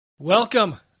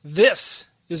Welcome. This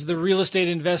is the Real Estate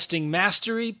Investing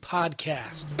Mastery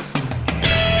Podcast.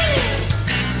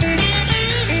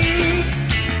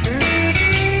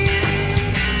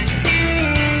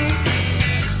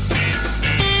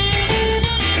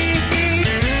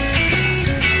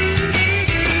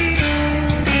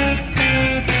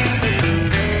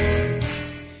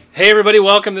 Hey everybody,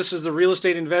 welcome. This is the Real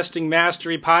Estate Investing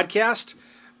Mastery Podcast.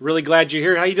 Really glad you're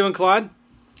here. How you doing, Claude?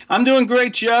 I'm doing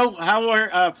great, Joe.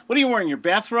 What are you wearing? Your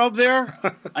bathrobe there?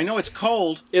 I know it's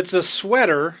cold. It's a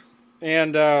sweater,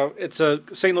 and it's a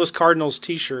St. Louis Cardinals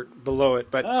T-shirt below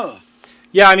it. But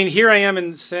yeah, I mean, here I am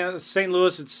in St.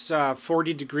 Louis. It's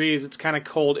 40 degrees. It's kind of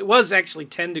cold. It was actually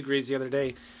 10 degrees the other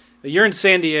day. You're in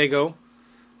San Diego.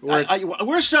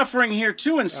 We're suffering here,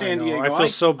 too, in San Diego. I feel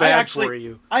so bad for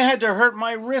you. I had to hurt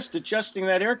my wrist adjusting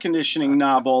that air conditioning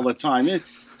knob all the time.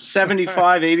 It's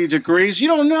 75, 80 degrees. You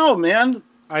don't know, man.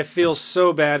 I feel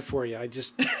so bad for you.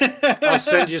 I'll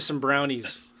send you some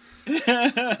brownies.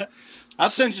 I'll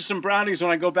send you some brownies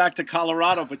when I go back to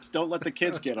Colorado, but don't let the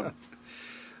kids get them.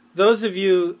 Those of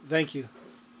you, thank you.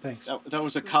 Thanks. That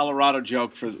was a Colorado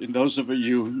joke for those of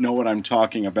you who know what I'm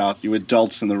talking about, you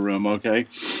adults in the room, okay?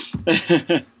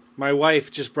 My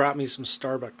wife just brought me some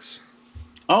Starbucks.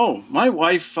 Oh, my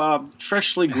wife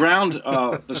freshly ground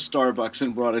the Starbucks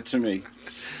and brought it to me.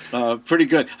 Pretty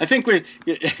good. I think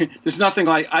there's nothing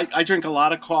like, I drink a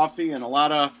lot of coffee and a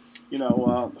lot of,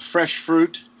 fresh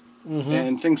fruit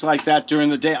and things like that during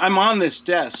the day. I'm on this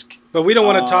desk. But we don't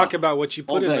want to talk about what you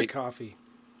put in the coffee.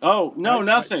 Oh, no,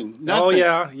 nothing. Oh,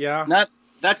 yeah.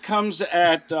 That comes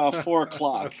at 4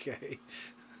 o'clock. Okay.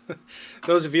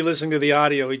 Those of you listening to the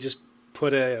audio, we just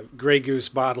put a Grey Goose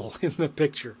bottle in the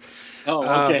picture. Oh,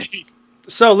 okay.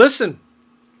 So listen,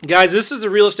 guys, this is the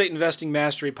Real Estate Investing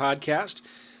Mastery Podcast.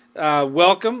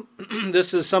 Welcome.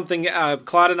 This is something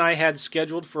Claude and I had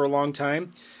scheduled for a long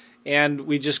time, and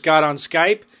we just got on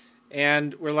Skype,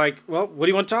 and we're like, well, what do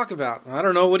you want to talk about? I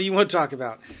don't know. What do you want to talk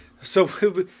about? So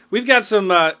we've got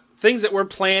some things that we're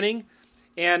planning,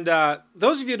 and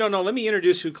those of you who don't know, let me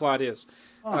introduce who Claude is.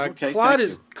 Okay.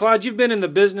 Claude, you've been in the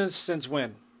business since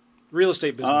when? Real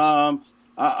estate business.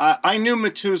 I knew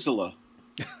Methuselah.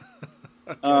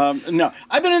 Okay. No,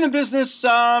 I've been in the business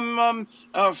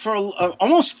for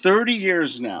almost 30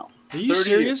 years now. Are you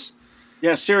serious? Years.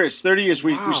 Yeah, serious. 30 years.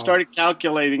 We started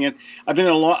calculating it. I've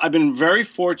been very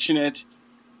fortunate.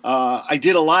 I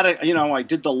did a lot of, I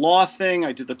did the law thing.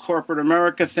 I did the corporate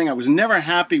America thing. I was never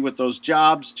happy with those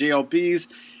jobs, JOBs.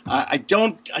 I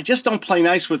just don't play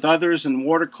nice with others and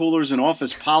water coolers and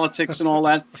office politics and all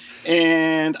that.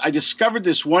 And I discovered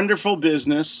this wonderful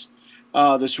business,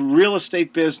 this real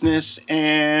estate business,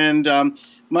 and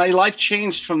my life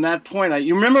changed from that point.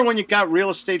 You remember when you got real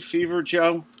estate fever,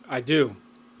 Joe? I do.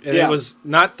 And It was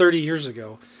not 30 years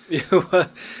ago. It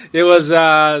was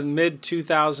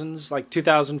mid-2000s, like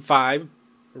 2005.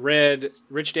 Read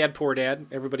Rich Dad, Poor Dad.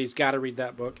 Everybody's got to read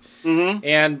that book. Mm-hmm.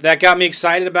 And that got me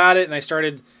excited about it, and I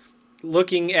started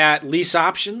looking at lease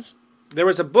options. There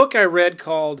was a book I read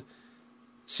called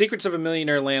Secrets of a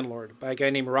Millionaire Landlord by a guy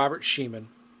named Robert Sheeman.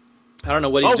 I don't know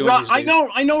what he's doing these days.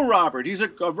 I know Robert.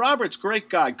 Robert's a great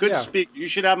guy. Good speaker. You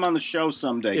should have him on the show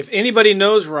someday. If anybody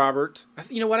knows Robert,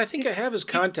 you know what? I think I have his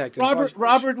contact.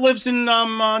 Robert lives in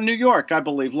New York, I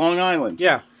believe, Long Island.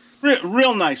 Yeah.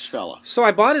 Real nice fella. So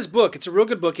I bought his book. It's a real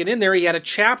good book. And in there he had a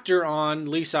chapter on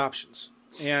lease options.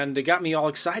 And it got me all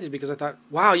excited because I thought,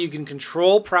 wow, you can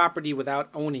control property without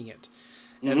owning it.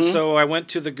 And so I went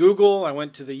to the Google, I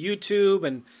went to the YouTube,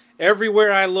 and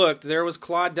everywhere I looked, there was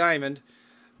Claude Diamond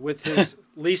with his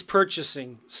lease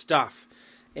purchasing stuff.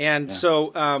 And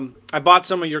so I bought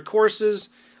some of your courses,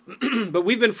 but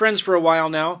we've been friends for a while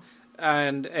now,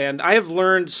 and I have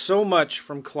learned so much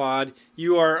from Claude.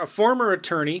 You are a former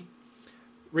attorney,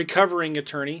 recovering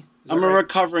attorney. I'm a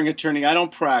recovering attorney. I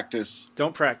don't practice.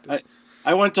 Don't practice.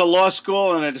 I went to law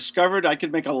school, and I discovered I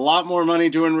could make a lot more money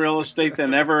doing real estate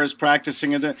than ever as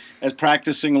practicing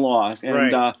law.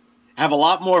 And have a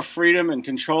lot more freedom and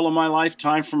control of my life,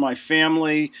 time for my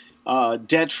family,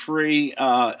 debt-free.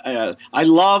 I'm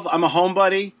a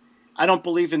homebody. I don't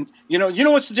believe in, you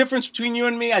know what's the difference between you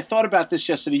and me? I thought about this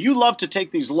yesterday. You love to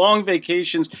take these long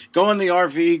vacations, go in the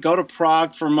RV, go to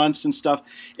Prague for months and stuff.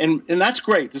 And that's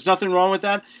great. There's nothing wrong with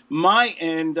that. My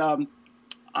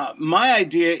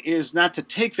idea is not to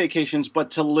take vacations, but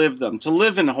to live them, to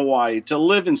live in Hawaii, to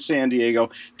live in San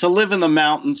Diego, to live in the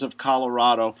mountains of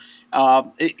Colorado.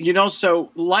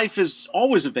 So life is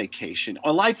always a vacation.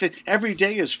 Every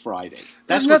day is Friday.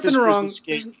 That's what this business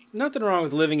gave me. There's nothing wrong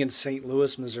with living in St.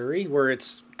 Louis, Missouri, where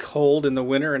it's cold in the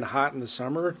winter and hot in the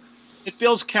summer. It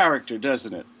builds character,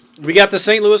 doesn't it? We got the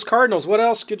St. Louis Cardinals. What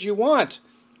else could you want?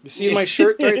 You see my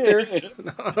shirt right there?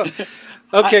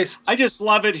 Okay. I just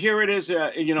love it. Here it is,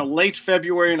 late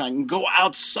February, and I can go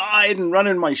outside and run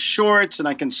in my shorts, and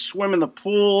I can swim in the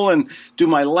pool and do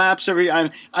my laps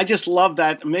I just love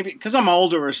that. Maybe because I'm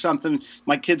older or something,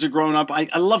 my kids are growing up. I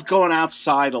love going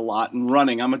outside a lot and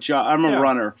running. I'm a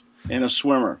runner and a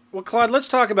swimmer. Well, Claude, let's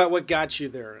talk about what got you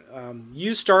there.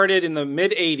 You started in the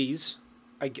mid '80s,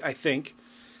 I think.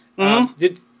 Mm-hmm.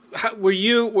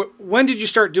 When did you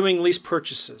start doing lease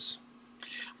purchases?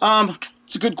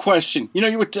 It's a good question.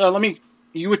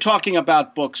 You were talking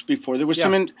about books before. There was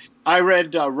I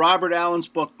read Robert Allen's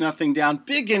book, Nothing Down.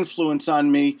 Big influence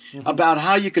on me about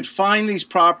how you could find these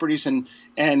properties and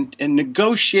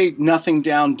negotiate nothing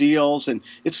down deals. And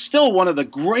it's still one of the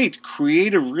great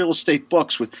creative real estate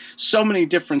books with so many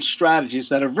different strategies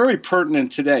that are very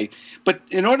pertinent today. But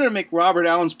in order to make Robert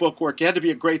Allen's book work, you had to be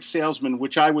a great salesman,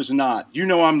 which I was not. You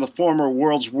know, I'm the former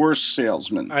world's worst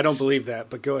salesman. I don't believe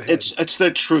that, but go ahead. It's the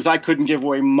truth. I couldn't give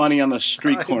away money on the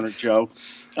street corner, Joe.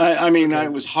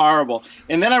 It was horrible.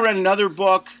 And then I read another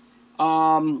book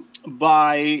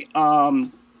by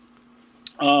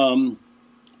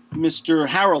Mr.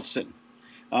 Harrelson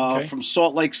from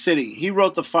Salt Lake City. He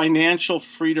wrote the Financial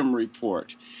Freedom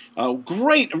Report.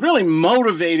 Great, really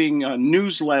motivating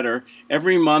newsletter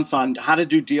every month on how to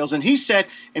do deals. And he said,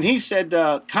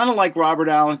 kind of like Robert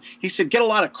Allen, he said, get a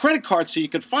lot of credit cards so you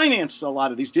could finance a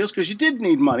lot of these deals because you did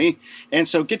need money. And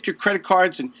so get your credit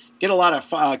cards and get a lot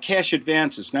of cash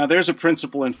advances. Now, there's a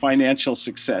principle in financial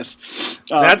success.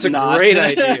 That's a great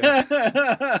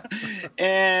idea.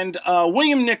 And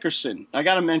William Nickerson, I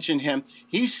got to mention him.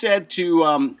 He said he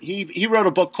wrote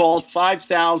a book called How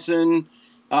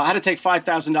to Take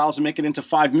 $5,000 and Make It into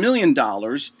 $5 million.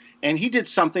 And he did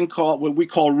something called what we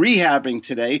call rehabbing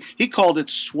today. He called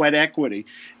it sweat equity.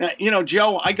 Now,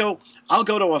 Joe, I'll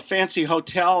go to a fancy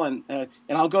hotel and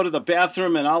I'll go to the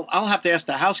bathroom and I'll have to ask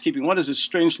the housekeeping, what is this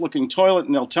strange looking toilet?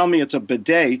 And they'll tell me it's a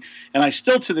bidet. And I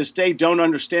still to this day don't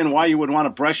understand why you would want to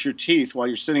brush your teeth while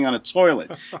you're sitting on a toilet.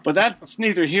 But that's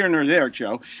neither here nor there,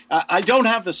 Joe. I don't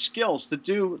have the skills to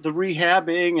do the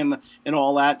rehabbing and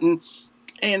all that.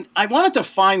 And I wanted to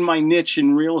find my niche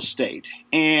in real estate.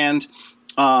 And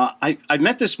I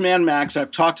met this man, Max.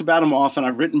 I've talked about him often.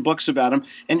 I've written books about him.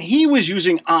 And he was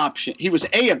using option. He was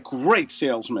a great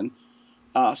salesman.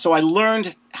 So I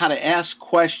learned how to ask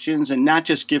questions and not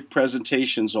just give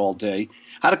presentations all day,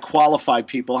 how to qualify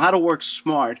people, how to work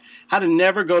smart, how to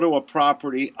never go to a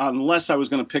property unless I was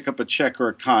going to pick up a check or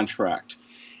a contract.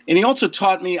 And he also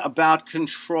taught me about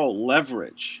control,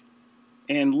 leverage.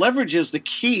 And leverage is the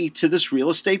key to this real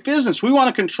estate business. We want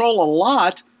to control a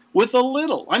lot with a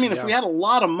little. I mean, if we had a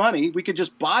lot of money, we could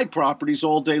just buy properties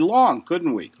all day long,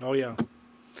 couldn't we? Oh, yeah.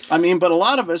 I mean, but a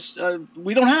lot of us,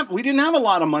 we didn't have a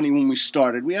lot of money when we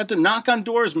started. We had to knock on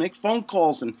doors, make phone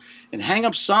calls, and hang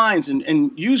up signs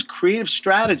and use creative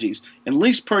strategies. And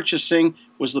lease purchasing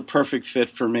was the perfect fit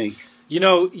for me. You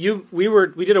know,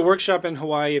 we did a workshop in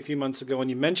Hawaii a few months ago, and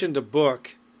you mentioned a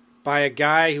book by a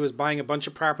guy who was buying a bunch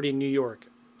of property in New York.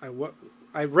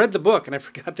 I read the book, and I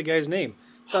forgot the guy's name.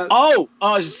 Zeckendorf.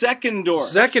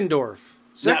 Zeckendorf.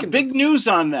 Now, big news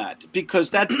on that, because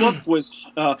that book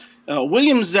was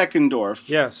William Zeckendorf.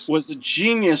 Yes. Was a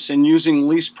genius in using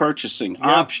lease purchasing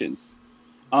options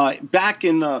back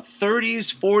in the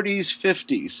 30s, 40s,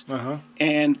 50s.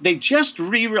 And they just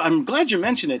I'm glad you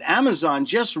mentioned it. Amazon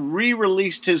just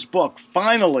re-released his book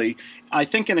finally, I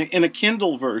think in a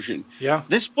Kindle version. Yeah.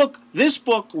 This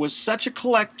book was such a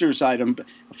collector's item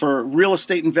for real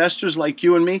estate investors like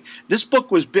you and me. This book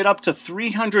was bid up to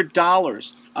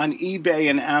 $300 on eBay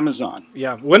and Amazon.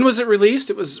 Yeah. When was it released?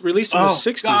 It was released in the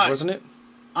 60s, wasn't it?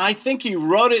 I think he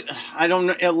wrote it, I don't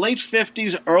know, late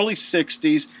 50s, early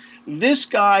 60s. This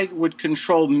guy would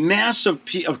control massive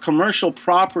of commercial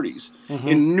properties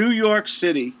in New York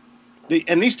City.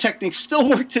 And these techniques still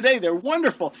work today. They're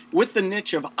wonderful with the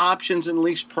niche of options and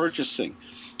lease purchasing.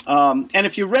 And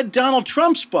if you read Donald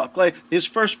Trump's book, like his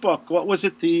first book, what was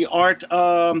it? The Art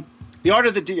of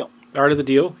the Deal. Art of the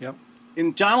Deal, yep.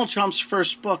 In Donald Trump's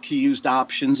first book, he used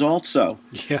options also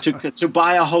to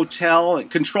buy a hotel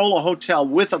and control a hotel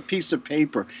with a piece of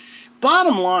paper.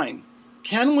 Bottom line,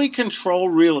 can we control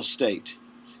real estate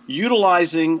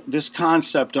utilizing this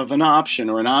concept of an option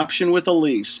or an option with a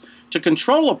lease to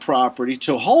control a property,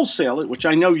 to wholesale it, which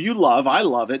I know you love, I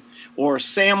love it, or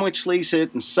sandwich lease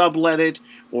it and sublet it,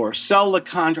 or sell the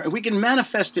contract? We can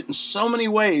manifest it in so many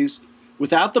ways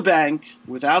without the bank,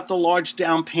 without the large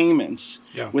down payments,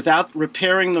 without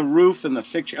repairing the roof and the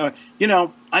fixture.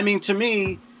 To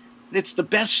me, it's the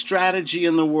best strategy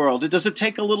in the world. Does it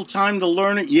take a little time to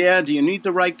learn it? Yeah. Do you need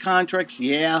the right contracts?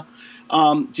 Yeah.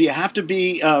 Do you have to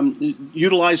be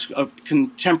utilize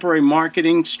contemporary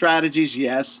marketing strategies?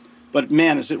 Yes. But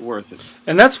man, is it worth it?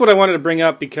 And that's what I wanted to bring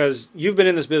up, because you've been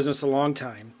in this business a long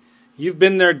time. You've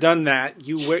been there, done that.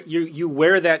 You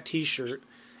wear that T-shirt,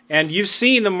 and you've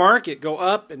seen the market go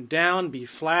up and down, be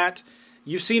flat.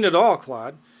 You've seen it all,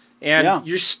 Claude, and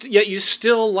yet you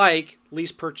still like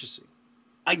lease purchasing.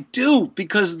 I do,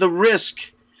 because the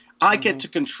risk. I get to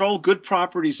control good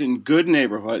properties in good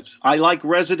neighborhoods. I like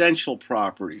residential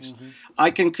properties.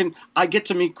 I get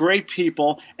to meet great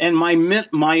people, and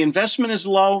my investment is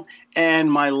low,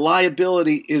 and my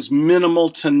liability is minimal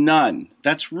to none.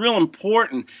 That's real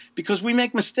important, because we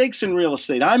make mistakes in real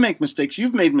estate. I make mistakes.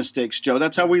 You've made mistakes, Joe.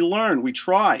 That's how we learn. We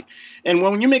try. And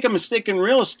when you make a mistake in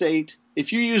real estate,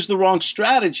 if you use the wrong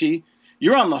strategy,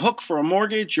 you're on the hook for a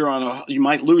mortgage. You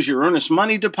might lose your earnest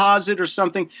money deposit or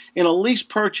something. In a lease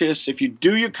purchase, if you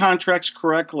do your contracts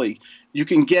correctly, you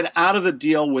can get out of the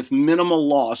deal with minimal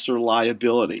loss or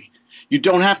liability. You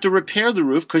don't have to repair the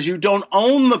roof because you don't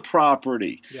own the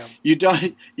property. Yeah.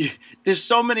 There's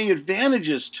so many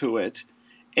advantages to it.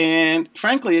 And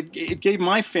frankly, it gave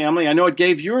my family, I know it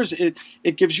gave yours, it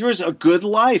gives yours a good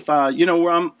life. Where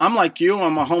I'm like you,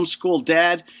 I'm a homeschool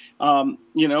dad.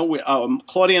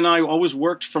 Claudia and I always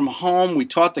worked from home. We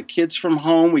taught the kids from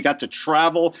home. We got to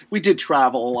travel. We did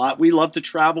travel a lot. We loved to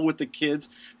travel with the kids.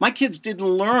 My kids didn't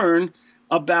learn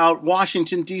about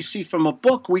Washington, D.C. from a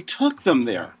book. We took them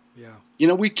there. Yeah.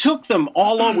 We took them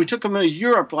all over. We took them to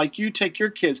Europe, like you take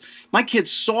your kids. My kids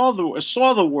saw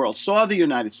the world, saw the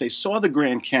United States, saw the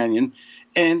Grand Canyon.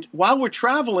 And while we're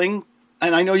traveling,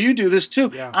 and I know you do this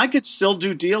too, I could still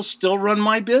do deals, still run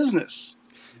my business.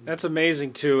 That's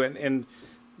amazing too. And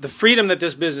the freedom that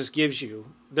this business gives you,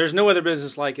 there's no other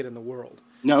business like it in the world.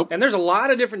 Nope. And there's a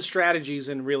lot of different strategies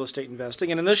in real estate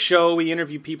investing. And in this show, we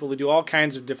interview people who do all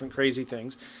kinds of different crazy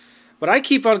things. But I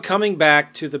keep on coming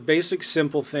back to the basic,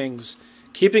 simple things,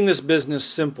 keeping this business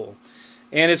simple.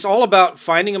 And it's all about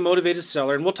finding a motivated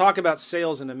seller. And we'll talk about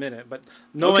sales in a minute, but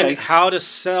knowing how to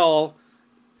sell,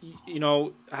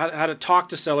 how to talk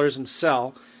to sellers and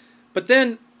sell. But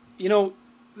then,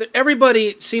 everybody,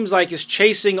 it seems like, is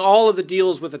chasing all of the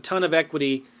deals with a ton of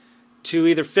equity to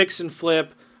either fix and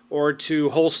flip or to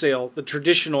wholesale, the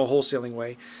traditional wholesaling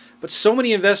way. But so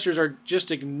many investors are just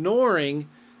ignoring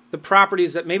the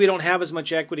properties that maybe don't have as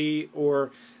much equity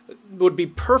or would be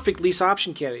perfect lease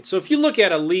option candidates. So if you look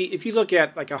at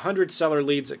like 100 seller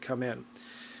leads that come in,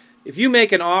 if you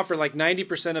make an offer like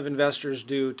 90% of investors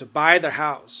do to buy their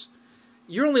house,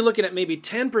 you're only looking at maybe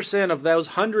 10% of those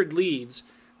 100 leads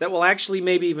that will actually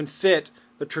maybe even fit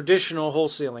the traditional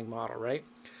wholesaling model, right?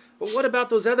 But what about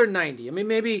those other 90? I mean,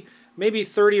 maybe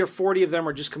 30 or 40 of them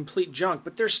are just complete junk,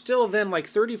 but there's still then like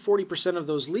 30, 40% of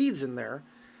those leads in there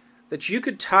that you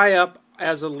could tie up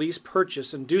as a lease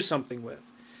purchase and do something with.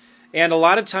 And a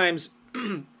lot of times,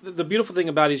 the beautiful thing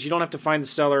about it is you don't have to find the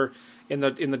seller in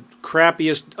the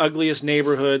crappiest, ugliest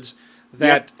neighborhoods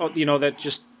that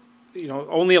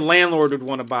only a landlord would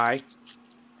want to buy.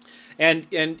 And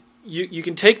you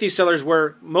can take these sellers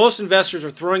where most investors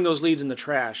are throwing those leads in the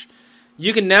trash.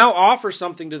 You can now offer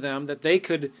something to them that they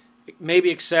could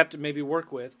maybe accept and maybe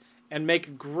work with and make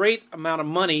a great amount of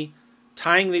money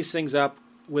tying these things up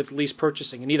with lease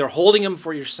purchasing and either holding them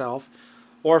for yourself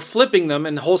or flipping them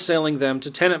and wholesaling them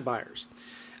to tenant buyers.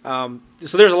 So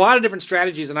there's a lot of different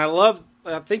strategies, and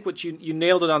I think what you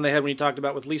nailed it on the head when you talked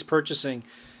about with lease purchasing.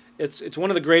 It's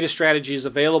one of the greatest strategies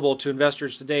available to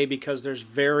investors today because there's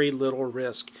very little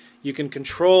risk. You can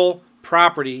control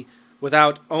property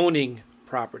without owning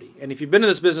property. And if you've been in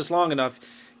this business long enough,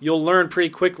 you'll learn pretty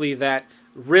quickly that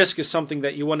risk is something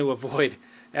that you want to avoid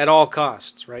at all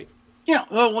costs, right? Yeah,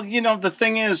 well, the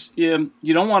thing is, you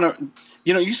don't want to,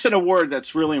 you said a word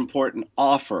that's really important,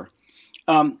 offer.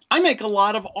 I make a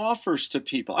lot of offers to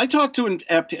people. I talk to,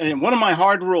 one of my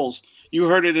hard rules, you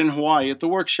heard it in Hawaii at the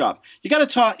workshop.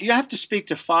 You have to speak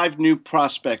to 5 new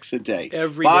prospects a day.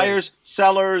 Every Buyers, day.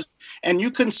 sellers, and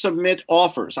you can submit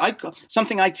offers.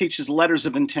 Something I teach is letters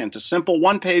of intent, a simple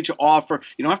 1-page offer.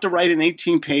 You don't have to write an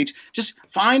 18-page. Just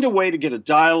find a way to get a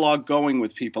dialogue going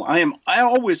with people. I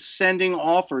always sending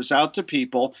offers out to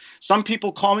people. Some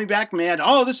people call me back mad.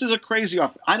 Oh, this is a crazy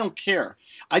offer. I don't care.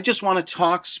 I just want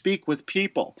to speak with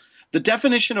people. The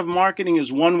definition of marketing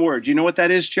is one word. You know what that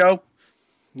is, Joe?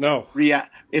 No.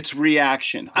 It's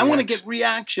reaction. I want to get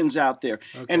reactions out there.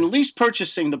 Okay. And lease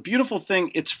purchasing, the beautiful thing,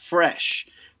 it's fresh.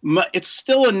 It's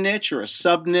still a niche or a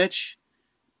sub-niche.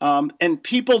 And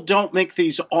people don't make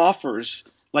these offers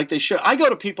like they should. I go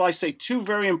to people, I say two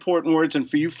very important words, and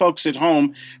for you folks at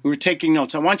home who are taking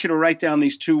notes, I want you to write down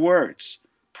these two words: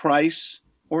 price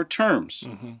or terms.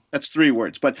 That's three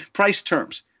words, but price,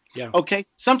 terms. Yeah. Okay.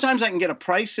 Sometimes I can get a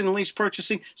price in lease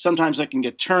purchasing. Sometimes I can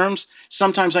get terms.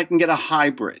 Sometimes I can get a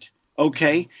hybrid.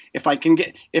 Okay. If I can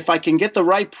get the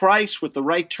right price with the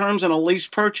right terms on a lease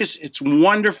purchase, it's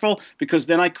wonderful, because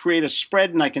then I create a spread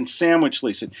and I can sandwich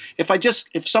lease it.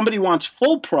 If somebody wants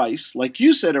full price, like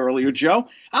you said earlier, Joe,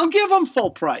 I'll give them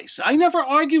full price. I never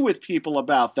argue with people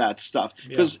about that stuff,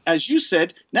 because as you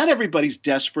said, not everybody's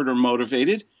desperate or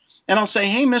motivated. And I'll say,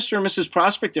 hey, Mr. and Mrs.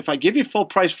 Prospect, if I give you full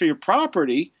price for your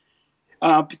property,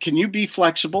 can you be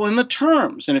flexible in the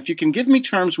terms? And if you can give me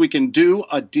terms, we can do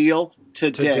a deal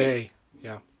today.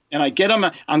 Yeah. And I get them.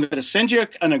 I'm going to send you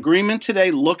an agreement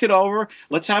today. Look it over.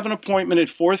 Let's have an appointment at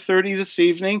 4:30 this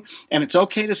evening. And it's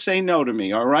okay to say no to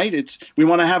me. All right. We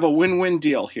want to have a win-win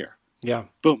deal here. Yeah.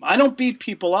 Boom. I don't beat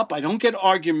people up. I don't get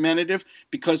argumentative,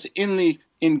 because in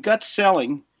gut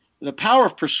selling, the power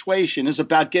of persuasion is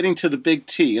about getting to the big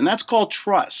T, and that's called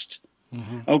trust.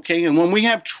 Okay, and when we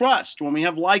have trust, when we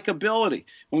have likability,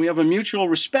 when we have a mutual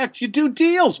respect, you do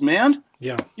deals, man.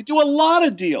 Yeah. You do a lot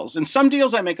of deals. And some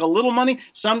deals I make a little money,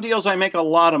 some deals I make a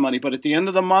lot of money. But at the end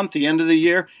of the month, the end of the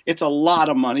year, it's a lot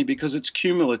of money, because it's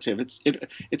cumulative.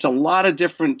 It's a lot of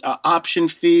different option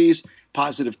fees,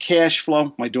 positive cash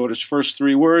flow, my daughter's first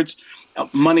three words,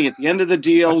 money at the end of the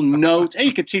deal, notes. Hey,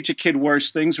 you could teach a kid worse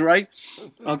things, right?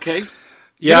 Okay.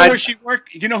 Yeah.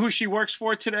 You know who she works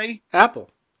for today? Apple.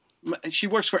 She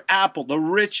works for Apple, the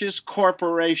richest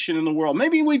corporation in the world.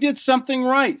 Maybe we did something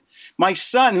right. My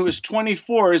son, who is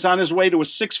 24, is on his way to a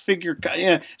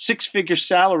six-figure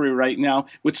salary right now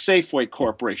with Safeway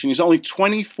Corporation. He's only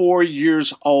 24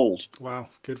 years old. Wow,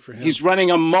 good for him. He's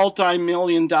running a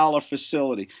multi-million-dollar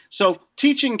facility. So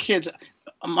teaching kids,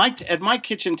 at my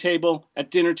kitchen table,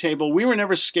 at dinner table, we were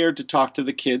never scared to talk to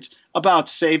the kids about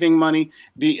saving money,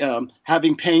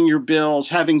 paying your bills,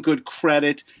 having good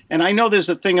credit. And I know there's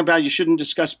a thing about you shouldn't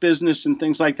discuss business and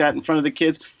things like that in front of the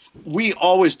kids. We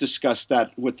always discuss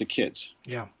that with the kids.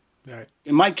 Yeah, right.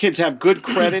 And my kids have good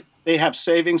credit, they have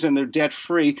savings, and they're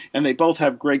debt-free, and they both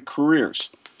have great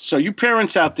careers. So you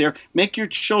parents out there, make your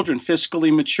children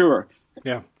fiscally mature.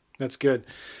 Yeah, that's good.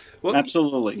 Well,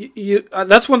 absolutely.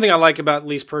 That's one thing I like about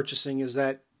lease purchasing, is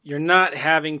that you're not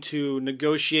having to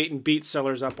negotiate and beat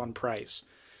sellers up on price.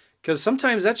 Because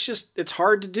sometimes it's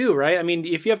hard to do, right? I mean,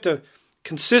 if you have to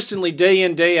consistently, day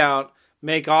in, day out,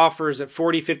 make offers at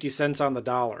 40, 50 cents on the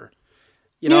dollar,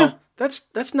 that's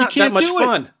not that much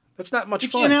fun. That's not much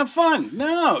fun. You can't have fun.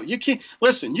 No, you can't.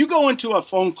 Listen, you go into a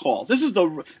phone call. This is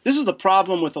the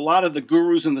problem with a lot of the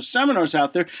gurus and the seminars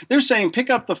out there. They're saying pick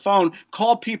up the phone,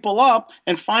 call people up,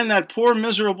 and find that poor,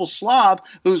 miserable slob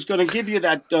who's going to give you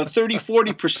that 30,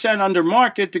 40% under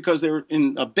market because they're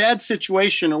in a bad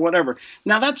situation or whatever.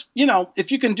 Now, that's,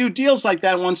 if you can do deals like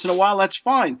that once in a while, that's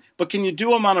fine. But can you do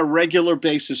them on a regular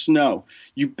basis? No.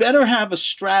 You better have a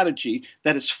strategy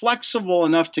that is flexible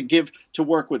enough to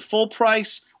work with full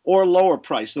price or lower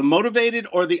price, the motivated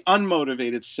or the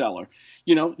unmotivated seller.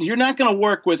 You're not going to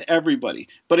work with everybody.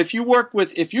 But if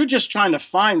you're just trying to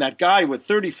find that guy with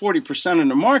 30, 40% in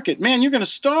the market, man, you're going to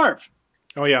starve.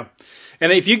 Oh, yeah.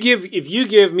 And if you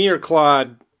give me or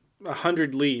Claude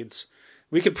 100 leads,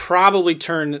 we could probably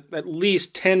turn at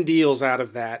least 10 deals out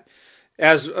of that,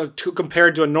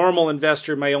 compared to a normal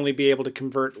investor may only be able to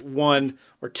convert 1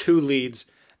 or 2 leads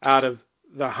out of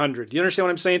the 100. Do you understand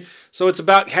what I'm saying? So it's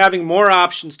about having more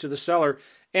options to the seller,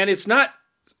 and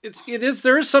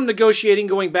there is some negotiating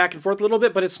going back and forth a little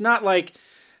bit, but it's not like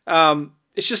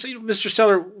it's just, Mr.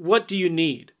 Seller, what do you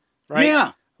need? Right?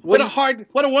 Yeah. What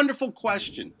a wonderful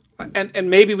question. And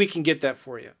maybe we can get that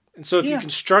for you. And so if you can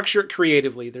structure it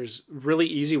creatively, there's really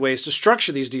easy ways to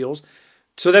structure these deals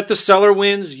so that the seller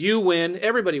wins, you win,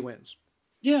 everybody wins.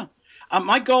 Yeah.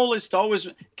 My goal is to always,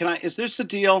 is this a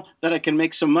deal that I can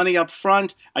make some money up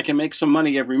front? I can make some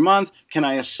money every month. Can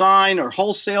I assign or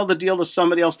wholesale the deal to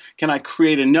somebody else? Can I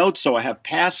create a note so I have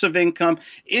passive income?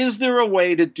 Is there a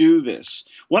way to do this?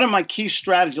 One of my key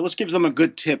strategies, let's give them a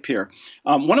good tip here.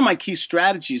 One of my key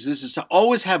strategies is to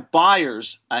always have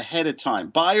buyers ahead of time,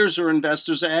 buyers or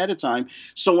investors ahead of time.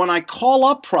 So when I call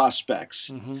up prospects,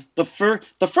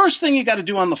 the first thing you got to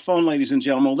do on the phone, ladies and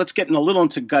gentlemen, let's get a little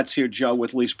into guts here, Joe,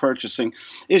 with lease purchasing.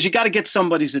 introducing, is you got to get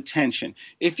somebody's attention.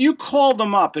 If you call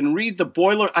them up and read the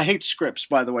boiler, I hate scripts,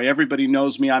 by the way. Everybody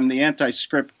knows me. I'm the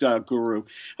anti-script guru.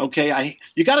 Okay,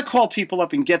 you got to call people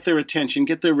up and get their attention,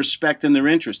 get their respect and their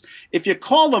interest. If you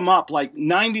call them up like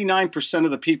 99%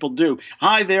 of the people do,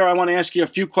 hi there, I want to ask you a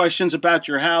few questions about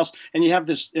your house, and you have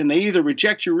this, and they either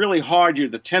reject you really hard, you're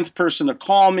the 10th person to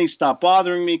call me, stop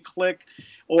bothering me, click,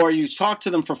 or you talk to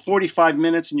them for 45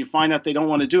 minutes and you find out they don't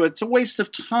want to do it. It's a waste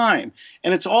of time.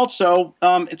 And it's also,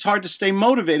 it's hard to stay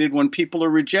motivated when people are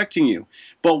rejecting you.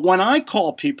 But when I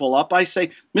call people up, I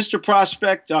say, Mr.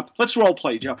 Prospect, let's role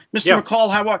play, Joe. Mr.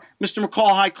 McCall, how are Mr.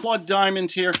 McCall, hi, Claude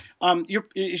Diamond here.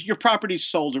 Your property's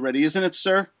sold already, isn't it,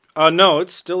 sir? No,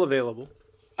 it's still available.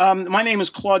 My name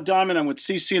is Claude Diamond. I'm with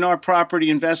CC&R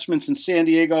Property Investments in San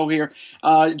Diego here.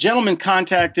 A gentleman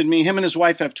contacted me. Him and his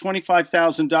wife have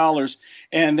 $25,000,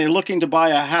 and they're looking to buy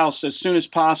a house as soon as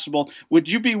possible. Would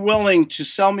you be willing to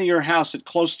sell me your house at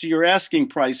close to your asking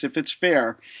price, if it's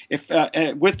fair, if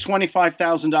with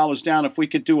 $25,000 down, if we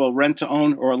could do a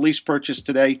rent-to-own or a lease purchase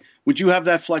today? Would you have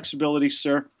that flexibility,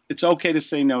 sir? It's okay to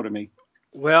say no to me.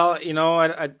 Well,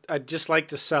 I'd just like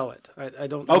to sell it. I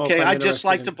don't know Okay, if I'm I'd just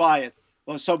like to buy it.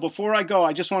 So before I go,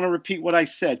 I just want to repeat what I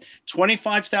said.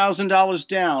 $25,000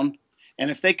 down, and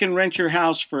if they can rent your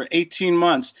house for 18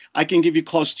 months, I can give you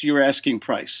close to your asking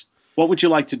price. What would you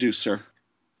like to do, sir,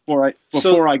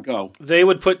 before I go? They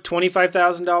would put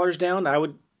 $25,000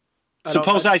 down?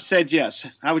 Suppose I said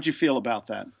yes. How would you feel about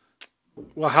that?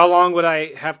 Well, how long would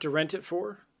I have to rent it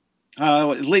for?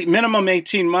 Minimum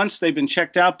 18 months. They've been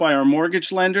checked out by our mortgage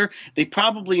lender. They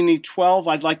probably need 12.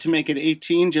 I'd like to make it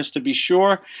 18 just to be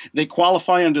sure. They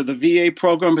qualify under the VA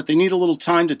program, but they need a little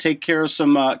time to take care of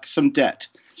some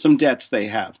debts they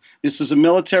have. This is a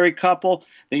military couple.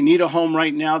 They need a home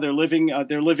right now. They're living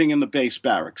in the base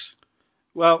barracks.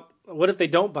 Well, what if they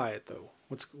don't buy it though?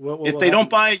 If they don't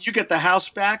buy it, you get the house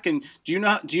back. And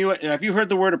have you heard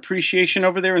the word appreciation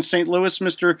over there in St. Louis,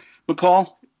 Mr.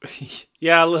 McCall?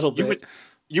 Yeah, a little bit.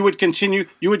 You would continue.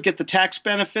 You would get the tax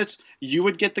benefits. You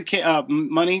would get the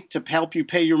money to help you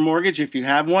pay your mortgage if you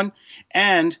have one,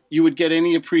 and you would get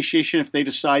any appreciation if they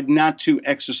decide not to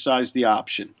exercise the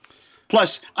option.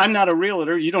 Plus, I'm not a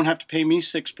realtor. You don't have to pay me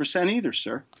 6% either,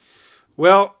 sir.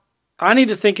 Well, I need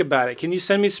to think about it. Can you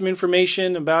send me some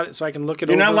information about it so I can look it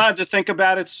over? You're not allowed to think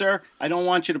about it, sir. I don't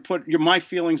want you to put my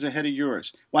feelings ahead of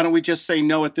yours. Why don't we just say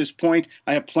no at this point?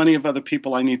 I have plenty of other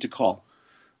people I need to call.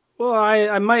 Well,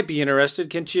 I might be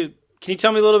interested. Can you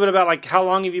tell me a little bit about like how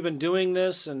long have you been doing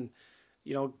this, and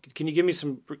can you give me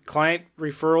some client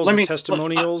referrals or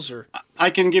testimonials?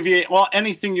 I can give you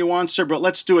anything you want, sir. But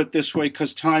let's do it this way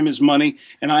because time is money,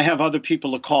 and I have other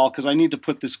people to call because I need to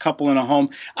put this couple in a home.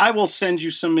 I will send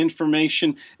you some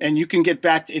information, and you can get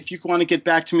back if you want to get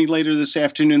back to me later this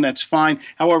afternoon. That's fine.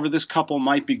 However, this couple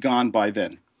might be gone by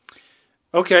then.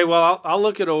 Okay, well, I'll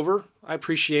look it over. I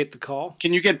appreciate the call.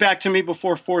 Can you get back to me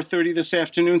before 4:30 this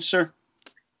afternoon, sir?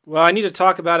 Well, I need to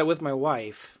talk about it with my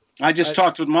wife. I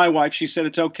talked with my wife. She said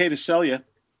it's okay to sell you.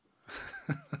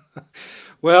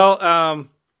 Well, I'll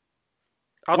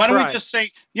why don't we just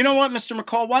say, you know what, Mr.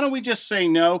 McCall, why don't we just say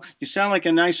no? You sound like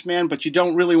a nice man, but you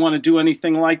don't really want to do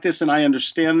anything like this, and I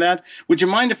understand that. Would you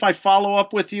mind if I follow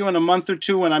up with you in a month or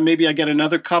two when maybe I get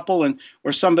another couple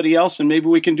or somebody else, and maybe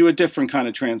we can do a different kind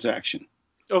of transaction?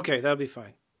 Okay, that'll be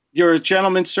fine. You're a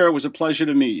gentleman, sir. It was a pleasure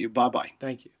to meet you. Bye-bye.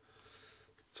 Thank you.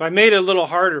 So I made it a little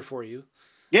harder for you.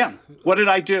 Yeah. What did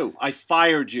I do? I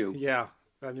fired you. Yeah.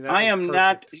 I am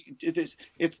not.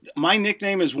 My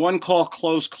nickname is One Call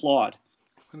Close Claude.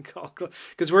 One Call Close.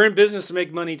 Because we're in business to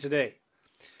make money today.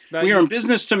 We are in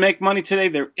business to make money today.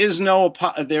 There is no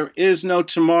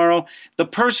tomorrow. The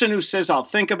person who says, I'll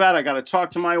think about it, I got to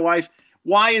talk to my wife.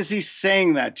 Why is he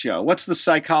saying that, Joe? What's the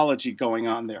psychology going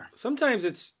on there?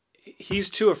 Sometimes he's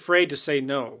too afraid to say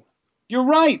no. You're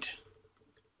right.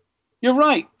 You're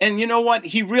right. And you know what?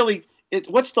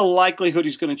 What's the likelihood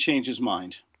he's going to change his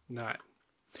mind? Not.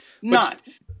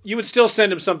 You would still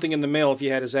send him something in the mail if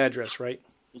you had his address, right?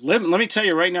 Let me tell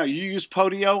you right now, you use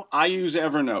Podio, I use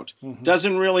Evernote. Mm-hmm.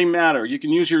 Doesn't really matter. You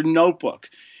can use your notebook.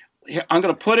 I'm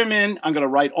going to put him in. I'm going to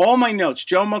write all my notes.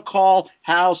 Joe McCall,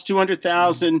 house,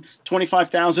 $200,000,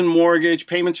 $25,000 mortgage,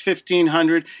 payments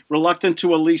 $1,500, reluctant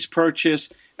to a lease purchase.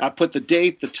 I put the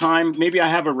date, the time. Maybe I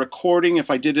have a recording if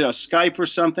I did it a Skype or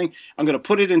something. I'm going to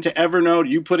put it into Evernote.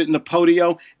 You put it in the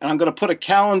Podio, and I'm going to put a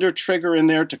calendar trigger in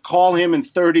there to call him in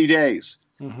 30 days.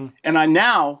 Mm-hmm. And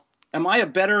am I a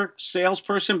better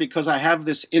salesperson because I have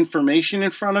this information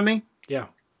in front of me? Yeah.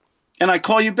 and I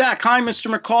call you back. Hi,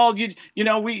 Mr. McCall.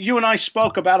 You and I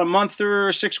spoke about a month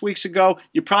or 6 weeks ago.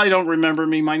 You probably don't remember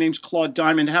me. My name's Claude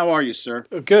Diamond. How are you, sir?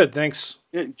 Good, thanks.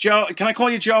 Joe, can I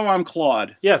call you Joe? I'm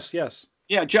Claude. Yes, yes.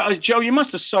 Yeah, Joe, you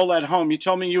must have sold that home. You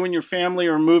told me you and your family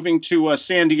are moving to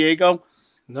San Diego.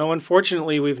 No,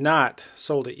 unfortunately, we've not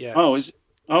sold it yet. Oh,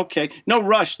 okay. No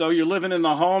rush, though. You're living in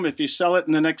the home. If you sell it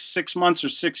in the next 6 months or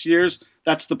 6 years,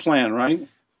 that's the plan, right?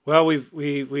 Well, we've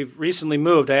recently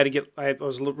moved. I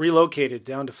was relocated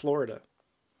down to Florida.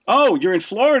 Oh, you're in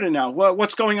Florida now.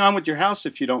 What's going on with your house,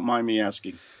 if you don't mind me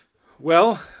asking?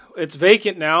 Well, it's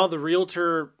vacant now. The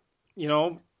realtor,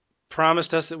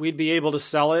 promised us that we'd be able to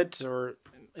sell it, or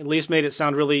at least made it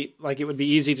sound really like it would be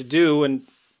easy to do, and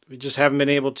we just haven't been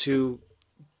able to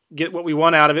get what we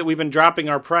want out of it. We've been dropping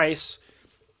our price.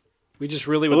 We just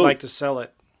really would like to sell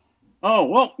it. Oh,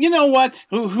 well, you know what?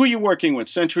 Who are you working with?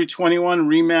 Century 21,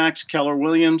 Remax, Keller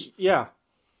Williams? Yeah.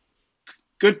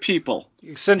 Good people.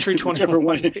 Century 21.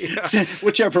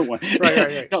 Whichever one.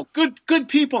 Right. No, good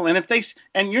people.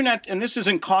 And you're not, and this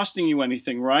isn't costing you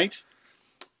anything, right?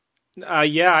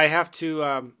 Yeah, I have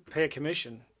to pay a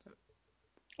commission.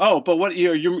 Oh, but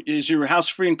is your house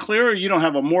free and clear, or you don't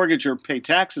have a mortgage or pay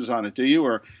taxes on it, do you?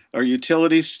 Or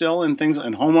utilities still and things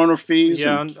and homeowner fees?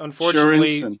 Yeah, and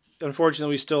unfortunately,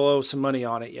 we still owe some money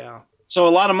on it. Yeah. So a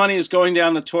lot of money is going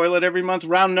down the toilet every month.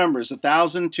 Round numbers: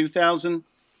 1,000, 2,000,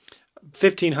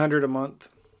 1,500 a month.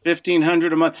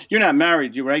 1,500 a month. You're not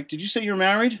married, you right? Did you say you're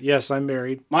married? Yes, I'm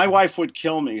married. My wife would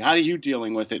kill me. How are you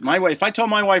dealing with it? My wife. If I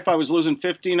told my wife I was losing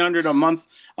 1,500 a month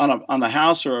on a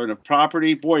house or on a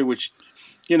property, boy,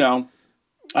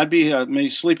 I'd be maybe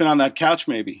sleeping on that couch,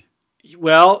 maybe.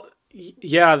 Well,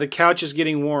 yeah, the couch is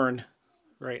getting worn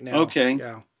right now. Okay.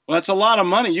 Yeah. Well, that's a lot of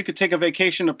money. You could take a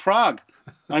vacation to Prague.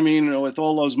 I mean, with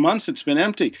all those months it's been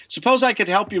empty. Suppose I could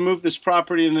help you move this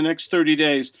property in the next 30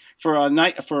 days for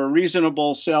a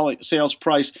reasonable sales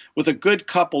price with a good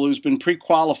couple who's been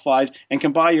pre-qualified and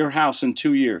can buy your house in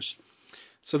 2 years.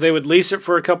 So they would lease it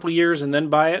for a couple years and then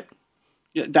buy it?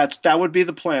 Yeah, that would be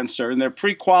the plan, sir. And they're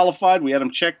pre-qualified. We had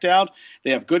them checked out. They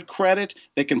have good credit.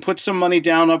 They can put some money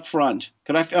down up front.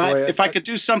 If I could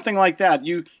do something like that,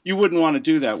 you wouldn't want to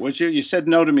do that, would you? You said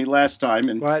no to me last time,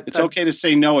 and it's okay to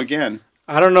say no again.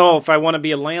 I don't know if I want to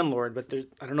be a landlord, but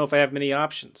I don't know if I have many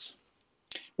options.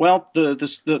 Well,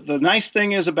 the nice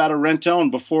thing is about a rent-own,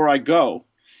 before I go,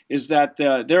 is that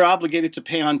they're obligated to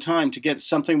pay on time to get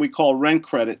something we call rent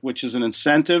credit, which is an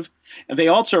incentive. And they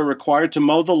also are required to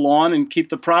mow the lawn and keep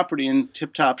the property in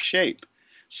tip-top shape.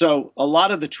 So a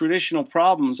lot of the traditional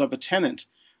problems of a tenant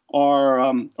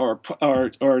are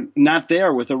not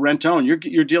there with a rent-own.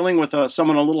 You're dealing with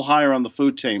someone a little higher on the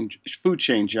food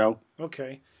chain, Joe.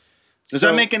 Okay. Does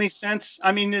that make any sense?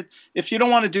 I mean, if you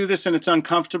don't want to do this and it's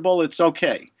uncomfortable, it's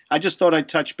okay. I just thought I'd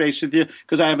touch base with you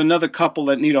because I have another couple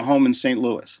that need a home in St.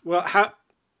 Louis. Well,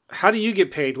 how do you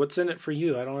get paid? What's in it for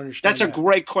you? I don't understand. That's a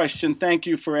great question. Thank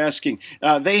you for asking.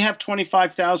 They have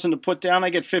 $25,000 to put down. I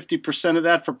get 50% of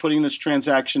that for putting this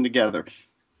transaction together.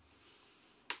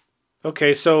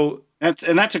 Okay, so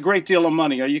that's a great deal of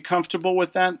money. Are you comfortable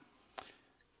with that?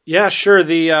 Yeah, sure.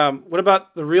 What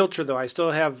about the realtor though? I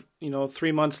still have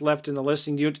 3 months left in the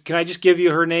listing. Can I just give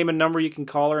you her name and number? You can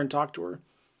call her and talk to her.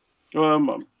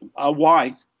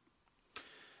 Why?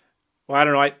 Well, I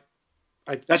don't know.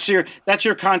 That's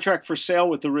your contract for sale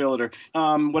with the realtor.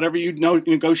 Whatever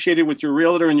negotiated with your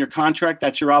realtor in your contract,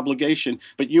 that's your obligation.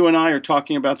 But you and I are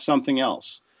talking about something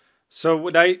else. So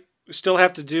would I still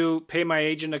have to pay my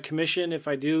agent a commission if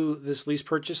I do this lease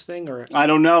purchase thing, or? I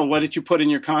don't know. What did you put in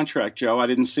your contract, Joe? I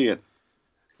didn't see it.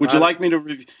 Would you like me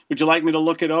to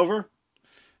look it over?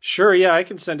 Sure. Yeah, I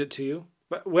can send it to you.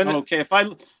 But okay,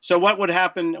 so what would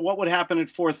happen at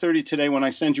 4:30 today when I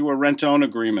send you a rent-own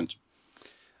agreement?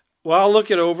 Well, I'll look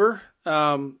it over.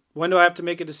 When do I have to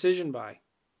make a decision by?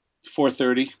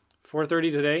 4:30.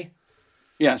 4:30 today?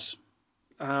 Yes.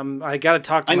 I got to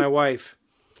talk to my wife.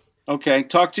 Okay,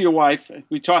 talk to your wife.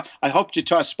 I hoped you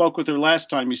spoke with her last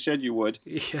time. You said you would.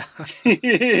 Yeah.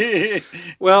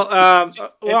 Well,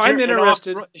 I'm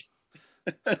interested.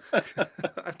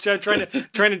 I'm trying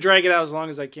to drag it out as long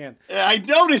as I can. I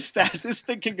noticed that this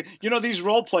thing can, these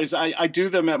role plays. I do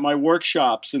them at my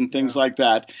workshops and things like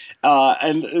that,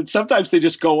 and sometimes they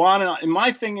just go on and on. And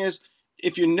my thing is,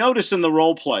 if you notice in the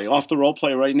role play, off the role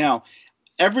play right now,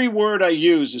 every word I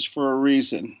use is for a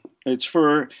reason. It's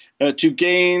for to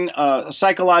gain a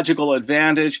psychological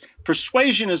advantage.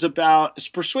 Persuasion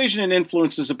and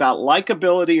influence is about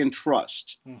likability and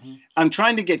trust. Mm-hmm. I'm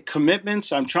trying to get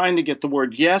commitments. I'm trying to get the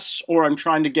word yes, or I'm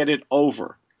trying to get it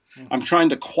over. Mm-hmm. I'm trying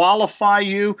to qualify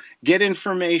you, get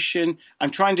information.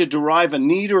 I'm trying to derive a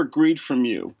need or greed from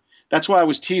you. That's why I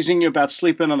was teasing you about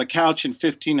sleeping on the couch and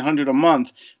 $1,500 a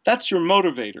month. That's your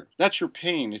motivator. That's your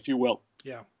pain, if you will.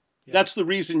 Yeah. That's the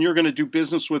reason you're going to do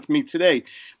business with me today.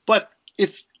 But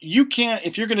if you're going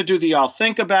to do the I'll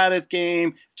think about it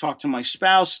game, talk to my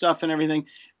spouse stuff and everything,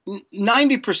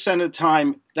 90% of the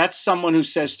time, that's someone who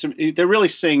says to me, they're really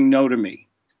saying no to me.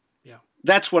 Yeah.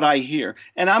 That's what I hear.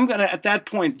 And I'm going to, at that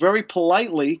point, very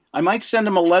politely, I might send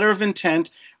them a letter of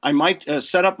intent. I might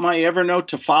set up my Evernote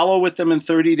to follow with them in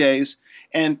 30 days.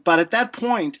 But at that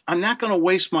point, I'm not going to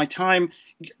waste my time.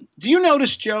 Do you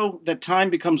notice, Joe, that time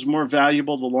becomes more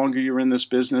valuable the longer you're in this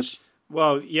business?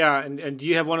 Well, yeah. And do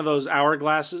you have one of those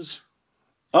hourglasses?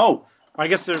 Oh. I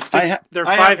guess they're they're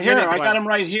 5 minute glass. I got them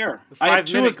right here. The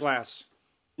 5-minute glass.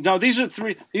 No, these are a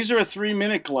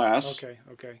 3-minute glass.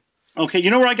 Okay. You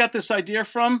know where I got this idea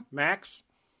from? Max?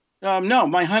 No,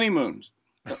 my honeymoon.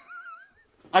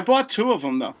 I bought 2 of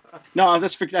them though. No,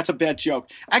 that's a bad joke.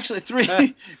 Actually,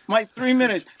 3. My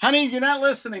 3-minute. Honey, you're not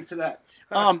listening to that.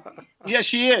 Yeah,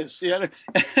 she is. Yeah.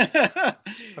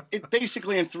 It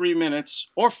basically in 3 minutes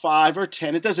or 5 or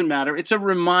 10. It doesn't matter. It's a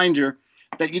reminder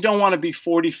that you don't want to be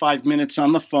 45 minutes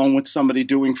on the phone with somebody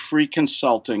doing free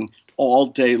consulting all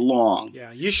day long.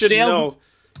 Yeah, you should know.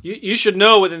 You should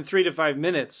know within 3 to 5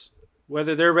 minutes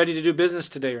whether they're ready to do business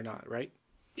today or not, right?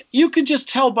 You can just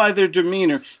tell by their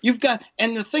demeanor.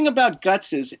 And the thing about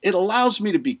Guts is it allows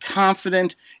me to be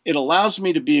confident. It allows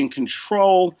me to be in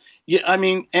control.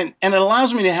 And it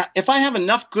allows me to if I have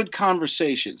enough good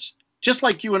conversations, just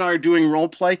like you and I are doing role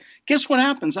play, guess what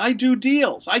happens? I do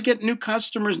deals. I get new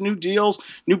customers, new deals,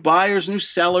 new buyers, new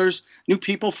sellers, new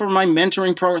people for my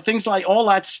mentoring program, things like all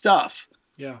that stuff.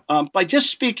 Yeah. By just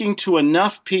speaking to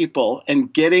enough people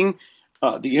and getting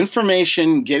the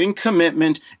information, getting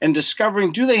commitment, and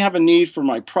discovering, do they have a need for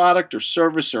my product or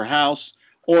service or house?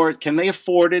 Or can they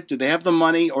afford it? Do they have the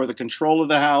money or the control of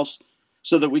the house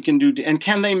so that we can do, and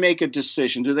can they make a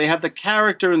decision? Do they have the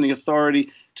character and the authority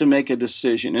to make a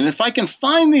decision? And if I can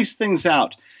find these things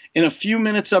out in a few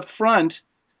minutes up front,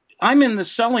 I'm in the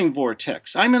selling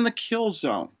vortex. I'm in the kill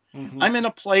zone. Mm-hmm. I'm in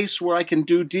a place where I can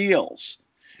do deals.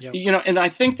 Yep. And I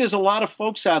think there's a lot of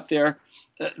folks out there,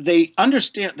 they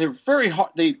understand, they're very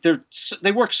hard,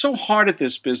 they work so hard at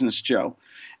this business, Joe,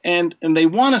 and they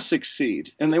want to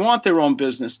succeed and they want their own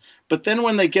business. But then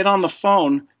when they get on the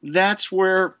phone, that's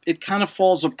where it kind of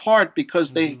falls apart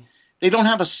because they don't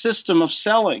have a system of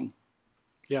selling.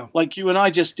 Yeah. Like you and I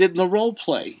just did in the role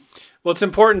play. Well, it's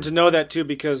important to know that too,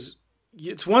 because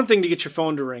it's one thing to get your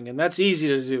phone to ring, and that's easy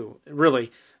to do,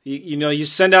 really. You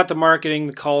send out the marketing,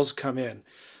 the calls come in.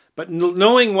 But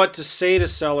knowing what to say to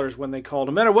sellers when they call,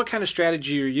 no matter what kind of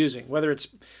strategy you're using, whether it's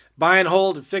buy and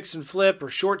hold and fix and flip or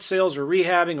short sales or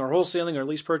rehabbing or wholesaling or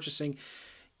lease purchasing,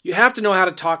 you have to know how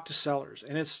to talk to sellers.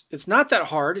 And it's not that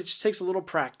hard. It just takes a little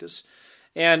practice.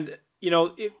 And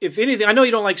if anything, I know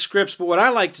you don't like scripts, but what I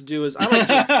like to do is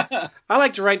I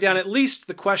like to write down at least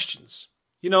the questions.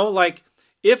 Like,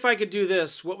 if I could do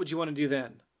this, what would you want to do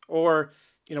then? Or,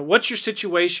 what's your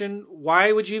situation?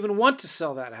 Why would you even want to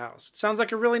sell that house? It sounds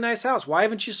like a really nice house. Why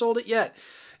haven't you sold it yet?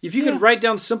 If you can write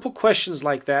down simple questions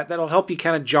like that, that'll help you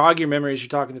kind of jog your memory as you're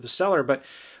talking to the seller. But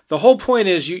the whole point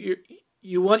is you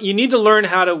need to learn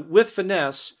how to, with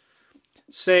finesse,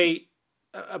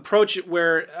 approach it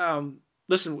where,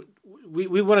 listen,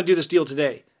 we want to do this deal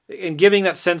today, and giving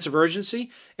that sense of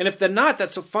urgency. And if they're not,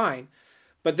 that's fine.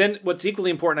 But then what's equally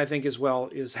important, I think, as well,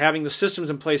 is having the systems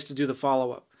in place to do the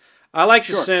follow-up. I like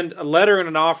to send a letter and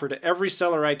an offer to every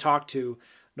seller I talk to,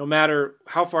 no matter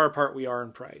how far apart we are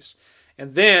in price.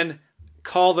 And then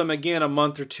call them again a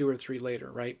month or 2 or 3 later,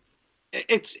 right?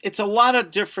 It's a lot of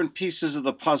different pieces of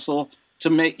the puzzle to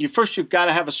make you. First, you've got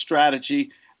to have a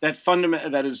strategy that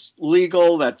is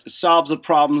legal, that solves the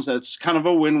problems, that's kind of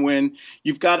a win-win.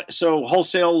 You've got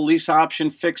wholesale, lease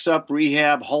option, fix up,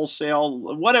 rehab, wholesale,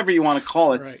 whatever you want to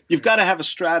call it. Right, you've got to have a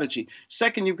strategy.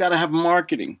 Second, you've got to have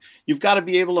marketing. You've got to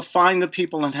be able to find the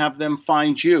people and have them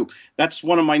find you. That's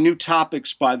one of my new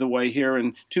topics, by the way, here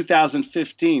in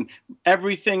 2015.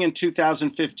 Everything in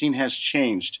 2015 has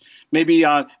changed. Maybe,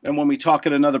 and when we talk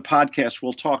at another podcast,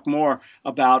 we'll talk more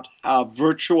about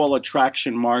virtual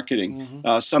attraction marketing,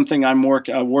 something I'm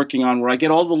working on where I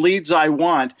get all the leads I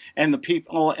want and the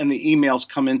people and the emails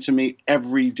come into me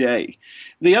every day.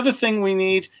 The other thing we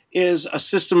need is a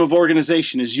system of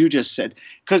organization, as you just said,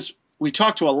 because we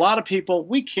talk to a lot of people.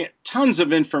 We can't, tons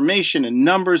of information and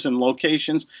numbers and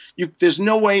locations. There's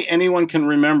no way anyone can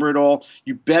remember it all.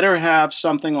 You better have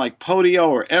something like Podio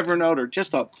or Evernote or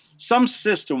just some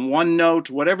system,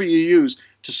 OneNote, whatever you use,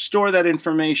 to store that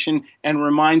information and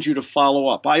remind you to follow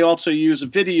up. I also use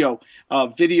video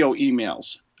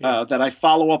emails. that I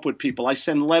follow up with people. I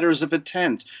send letters of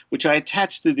intent, which I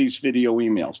attach to these video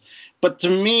emails. But to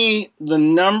me, the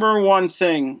number one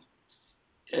thing,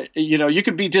 you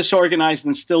could be disorganized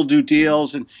and still do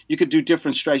deals, and you could do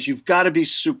different strategies. You've got to be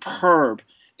superb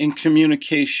in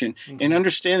communication and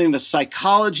understanding the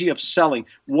psychology of selling.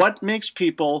 What makes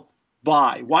people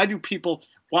buy? Why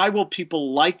will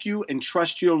people like you and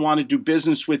trust you and want to do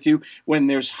business with you when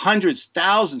there's hundreds,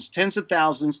 thousands, tens of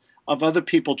thousands of other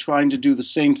people trying to do the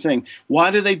same thing? Why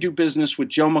do they do business with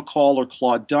Joe McCall or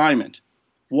Claude Diamond?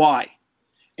 Why?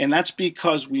 And that's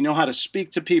because we know how to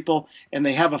speak to people, and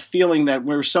they have a feeling that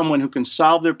we're someone who can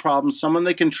solve their problems, someone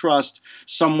they can trust,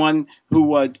 someone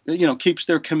who keeps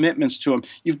their commitments to them.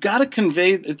 You've got to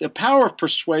convey the power of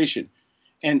persuasion.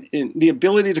 And the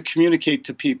ability to communicate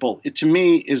to people, to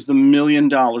me, is the $1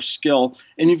 million skill.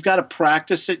 And you've got to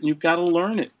practice it, and you've got to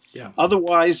learn it. Yeah.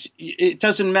 Otherwise, it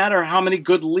doesn't matter how many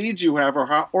good leads you have or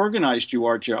how organized you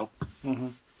are, Joe. Mm-hmm.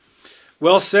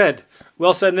 Well said.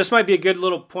 Well said. And this might be a good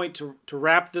little point to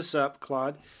wrap this up,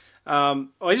 Claude. I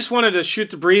just wanted to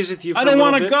shoot the breeze with you for I don't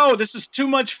want to go. This is too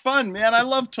much fun, man. I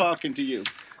love talking to you.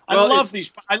 Well,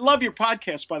 I love your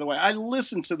podcast, by the way. I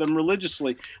listen to them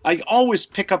religiously. I always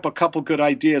pick up a couple good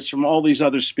ideas from all these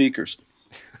other speakers.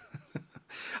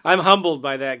 I'm humbled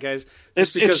by that, guys.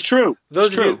 It's true.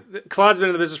 It's true. Claude's been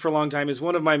in the business for a long time. He's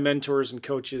one of my mentors and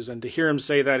coaches, and to hear him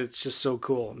say that, it's just so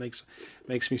cool. It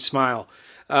makes me smile.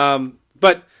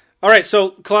 But all right,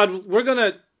 so Claude, we're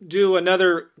gonna do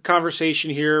another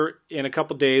conversation here in a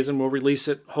couple days, and we'll release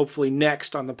it hopefully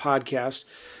next on the podcast.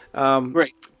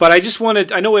 Great. But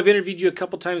I know I've interviewed you a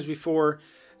couple times before.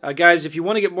 Guys, if you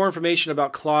want to get more information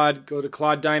about Claude, go to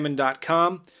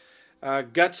claudediamond.com,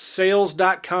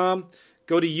 gutsales.com,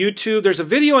 go to YouTube. There's a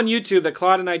video on YouTube that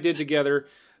Claude and I did together.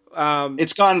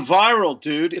 It's gone viral,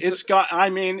 dude.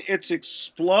 It's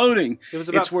exploding.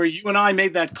 It's where you and I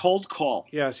made that cold call.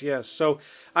 Yes. So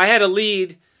I had a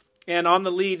lead, and on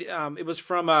the lead, it was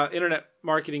from an internet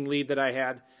marketing lead that I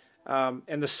had.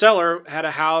 And the seller had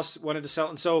a house, wanted to sell it.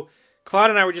 And so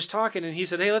Claude and I were just talking, and he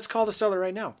said, hey, let's call the seller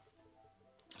right now.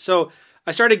 So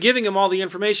I started giving him all the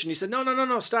information. He said,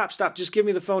 no, stop. Just give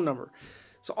me the phone number.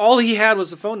 So all he had was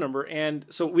the phone number. And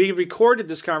so we recorded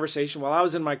this conversation while I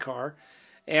was in my car.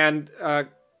 And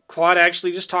Claude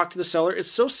actually just talked to the seller.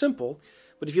 It's so simple.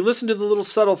 But if you listen to the little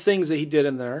subtle things that he did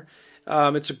in there,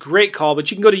 it's a great call. But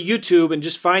you can go to YouTube and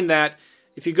just find that.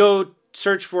 If you go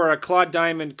search for a Claude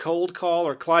Diamond cold call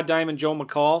or Claude Diamond Joe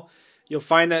McCall, you'll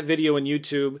find that video on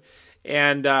YouTube.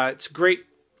 And it's a great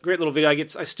little video.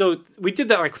 We did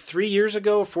that like 3 years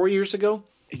ago, 4 years ago.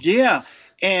 Yeah.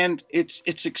 And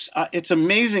it's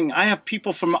amazing. I have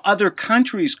people from other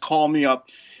countries call me up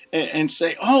and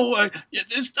say, I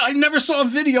never saw a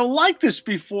video like this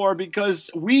before,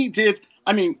 because we did.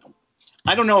 I mean,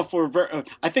 I don't know if we're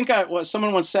I think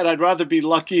someone once said I'd rather be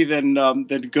lucky than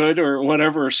good or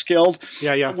whatever, or skilled.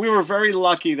 Yeah. We were very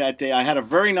lucky that day. I had a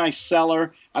very nice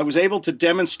seller. I was able to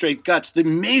demonstrate guts. The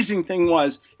amazing thing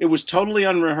was it was totally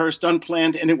unrehearsed,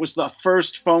 unplanned, and it was the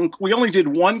first phone. We only did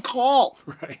one call.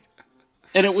 Right.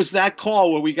 And it was that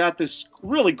call where we got this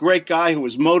really great guy who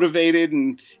was motivated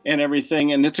and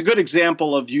everything. And it's a good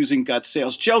example of using gut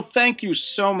sales. Joe, thank you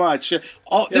so much.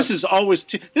 This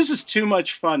is too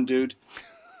much fun, dude.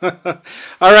 All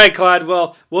right, Claude.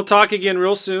 Well, we'll talk again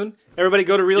real soon. Everybody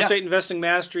go to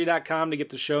realestateinvestingmastery.com to get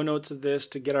the show notes of this,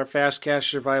 to get our Fast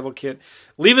Cash Survival Kit.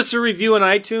 Leave us a review on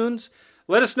iTunes.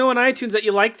 Let us know on iTunes that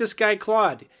you like this guy,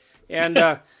 Claude.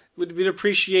 And we'd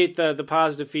appreciate the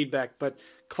positive feedback. But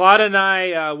Claude and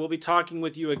I will be talking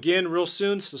with you again real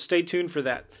soon, so stay tuned for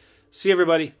that. See you,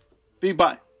 everybody. Be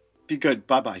good.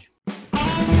 Bye-bye.